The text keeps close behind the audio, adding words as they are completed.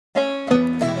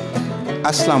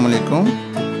Assalamu alaikum.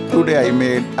 Today I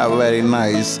made a very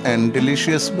nice and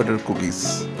delicious butter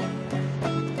cookies.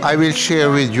 I will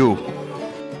share with you.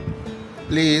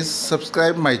 Please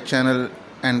subscribe my channel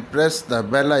and press the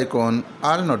bell icon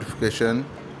all notification.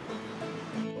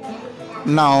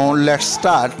 Now let's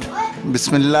start.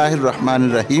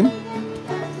 Bismillahirrahmanirrahim.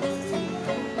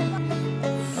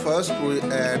 First we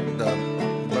add the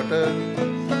butter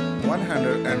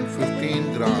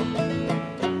 115 gram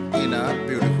in a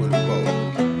beautiful bowl.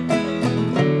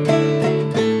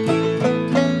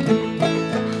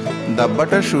 The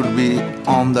butter should be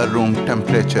on the room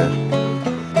temperature.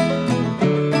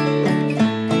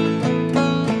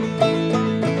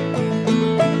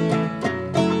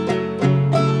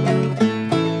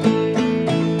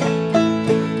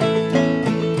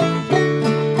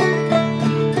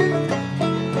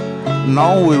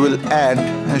 Now we will add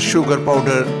sugar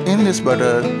powder in this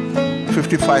butter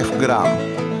 55 gram.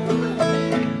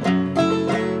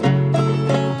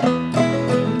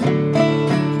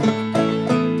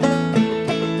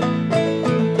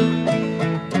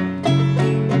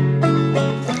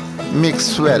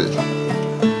 Mix well.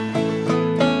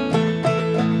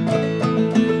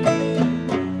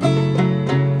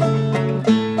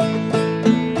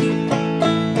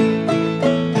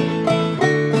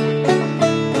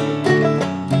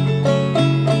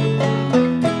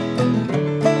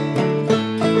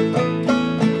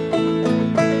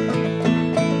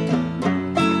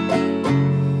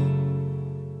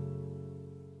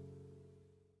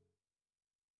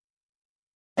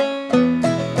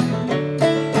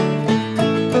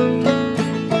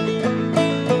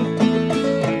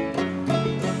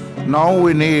 Now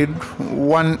we need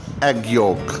 1 egg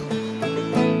yolk.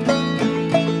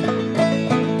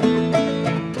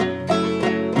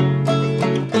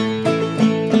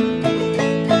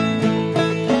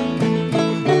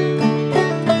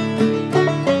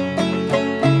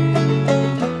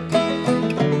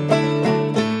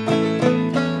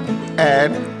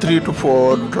 Add 3 to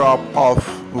 4 drops of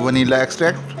vanilla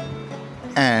extract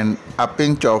and a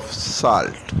pinch of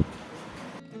salt.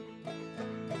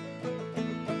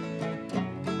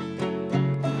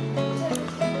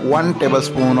 One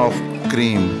tablespoon of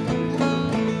cream.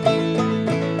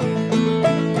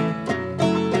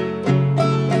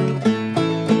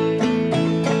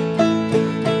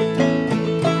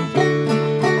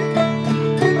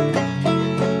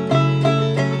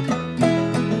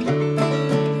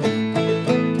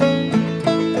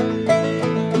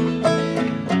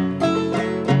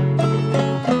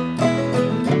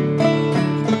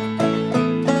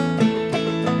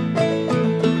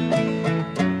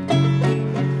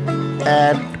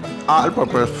 Add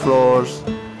all-purpose flour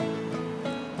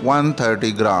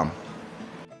 130 gram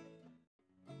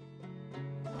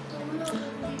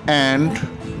and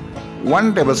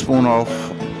 1 tablespoon of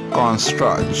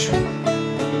cornstarch.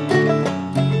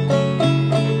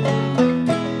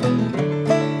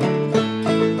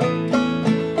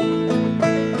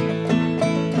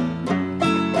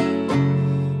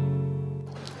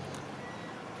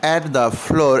 Add the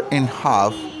flour in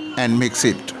half and mix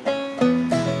it.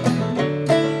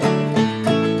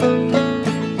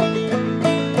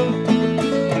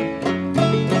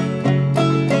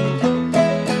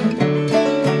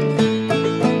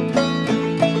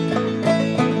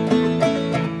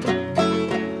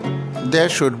 There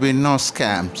should be no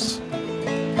scams.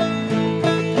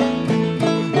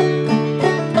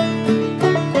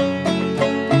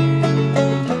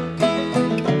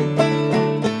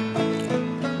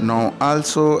 Now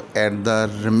also add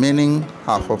the remaining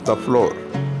half of the flour.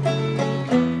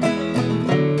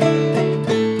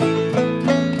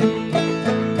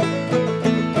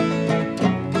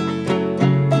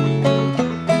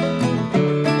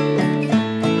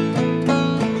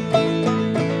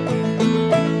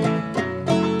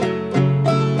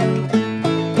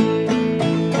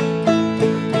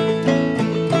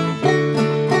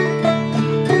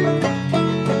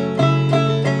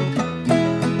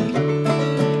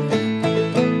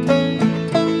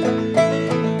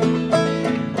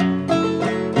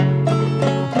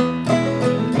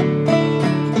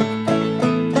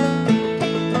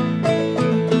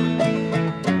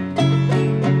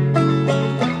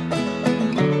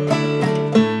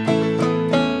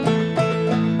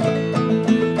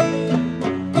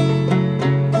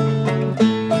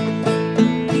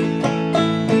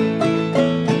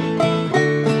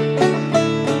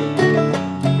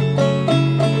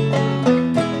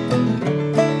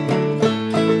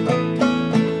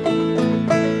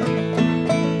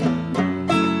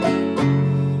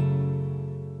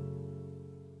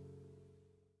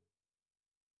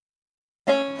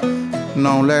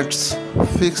 Now let's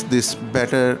fix this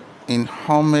batter in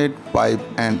homemade pipe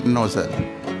and nozzle.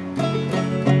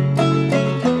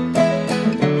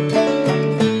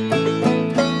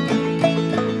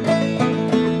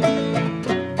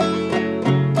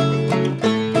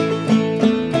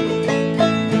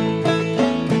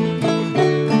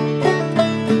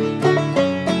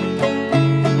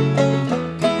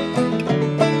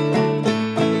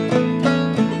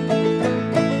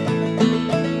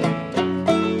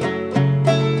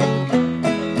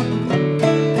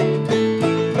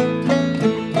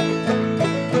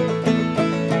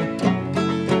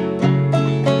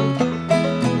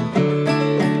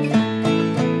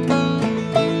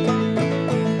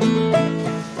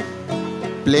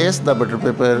 Place the butter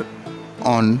paper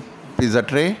on pizza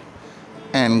tray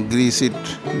and grease it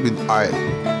with oil.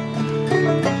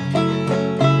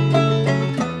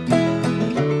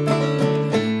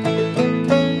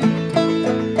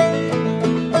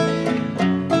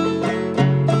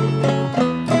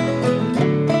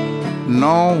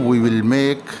 Now we will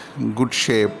make good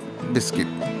shape biscuit.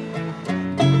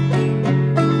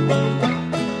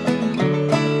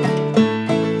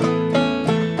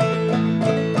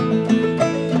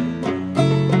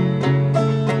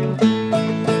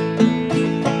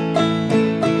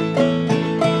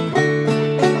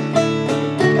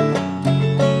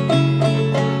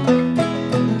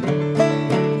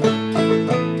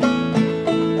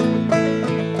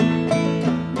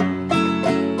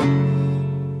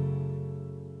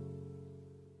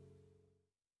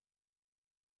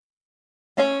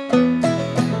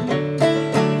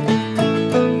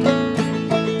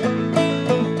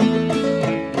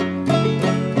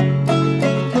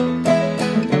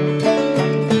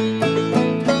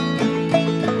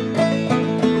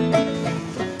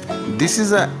 This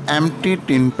is an empty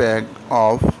tin pack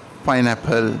of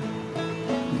pineapple.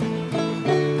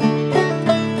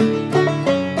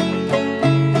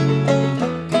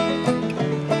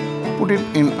 Put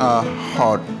it in a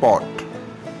hot pot.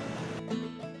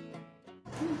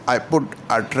 I put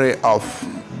a tray of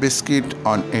biscuit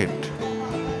on it.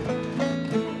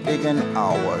 Take an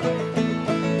hour.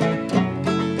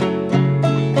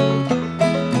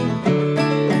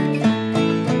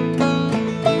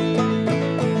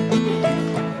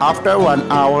 After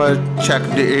 1 hour, check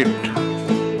it.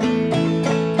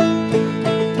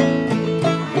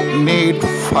 Need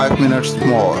 5 minutes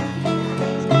more.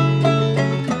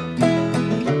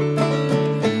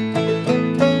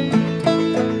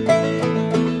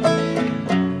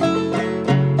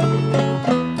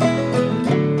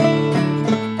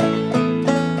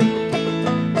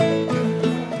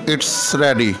 It's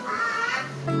ready.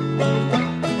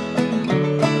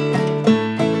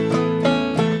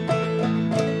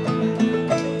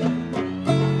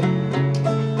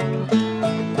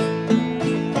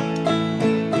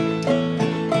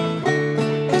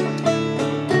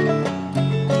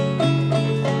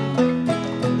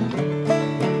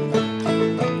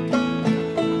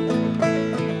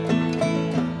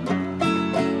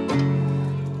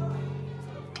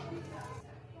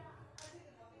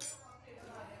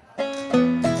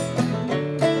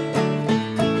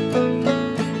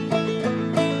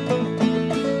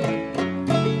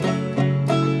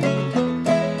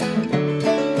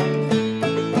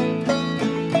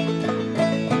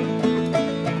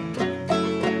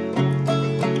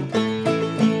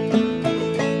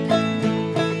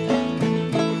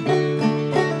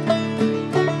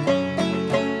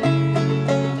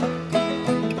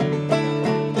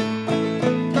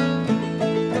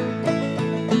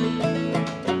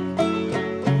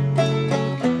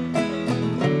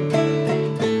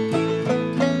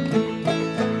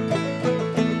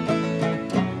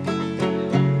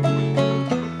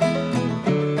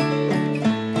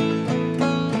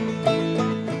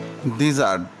 These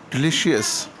are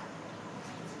delicious.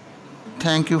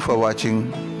 Thank you for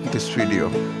watching this video.